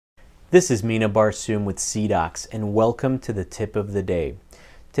This is Mina Barsoom with CDocs, and welcome to the tip of the day.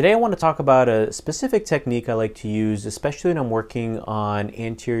 Today I want to talk about a specific technique I like to use, especially when I'm working on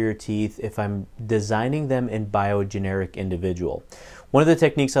anterior teeth if I'm designing them in biogeneric individual. One of the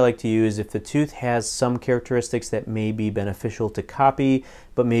techniques I like to use, if the tooth has some characteristics that may be beneficial to copy,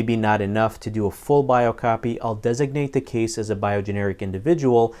 but maybe not enough to do a full biocopy, I'll designate the case as a biogeneric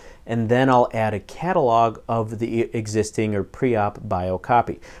individual, and then I'll add a catalog of the existing or pre-op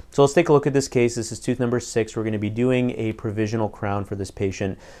biocopy. So let's take a look at this case. This is tooth number 6. We're going to be doing a provisional crown for this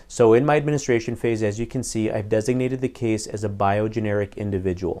patient. So in my administration phase, as you can see, I've designated the case as a biogeneric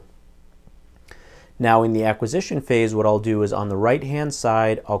individual. Now in the acquisition phase, what I'll do is on the right-hand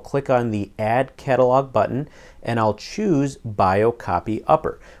side, I'll click on the Add Catalog button and I'll choose Biocopy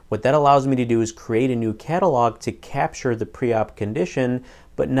Upper. What that allows me to do is create a new catalog to capture the pre-op condition,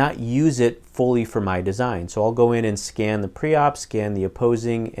 but not use it fully for my design. So I'll go in and scan the pre-op, scan the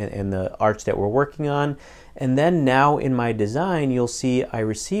opposing and the arch that we're working on. And then now in my design, you'll see I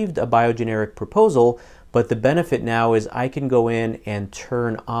received a biogeneric proposal, but the benefit now is I can go in and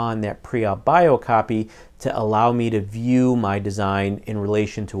turn on that pre-op biocopy to allow me to view my design in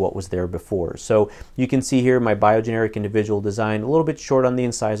relation to what was there before. So you can see here my biogeneric individual design, a little bit short on the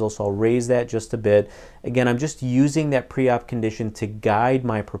incisal, so I'll raise that just a bit. Again, I'm just using that pre-op condition to guide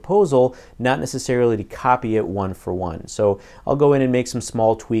my proposal, not necessarily to copy it one for one. So I'll go in and make some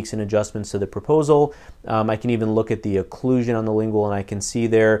small tweaks and adjustments to the proposal. I can even look at the occlusion on the lingual and I can see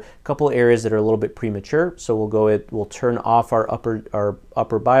there a couple areas that are a little bit premature. So we'll turn off our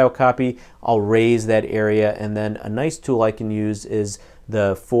upper biocopy. I'll raise that area, and then a nice tool I can use is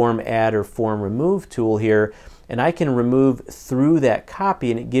the form add or form remove tool here, and I can remove through that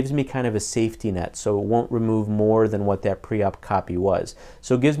copy and it gives me kind of a safety net, so it won't remove more than what that pre-op copy was.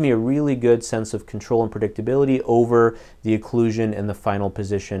 So it gives me a really good sense of control and predictability over the occlusion and the final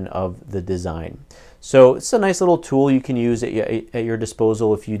position of the design. So it's a nice little tool you can use at your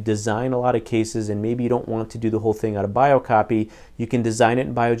disposal if you design a lot of cases and maybe you don't want to do the whole thing out of biocopy. You can design it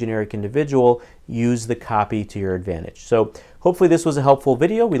in biogeneric individual, use the copy to your advantage. So hopefully this was a helpful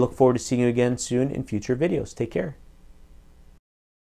video. We look forward to seeing you again soon in future videos. Take care.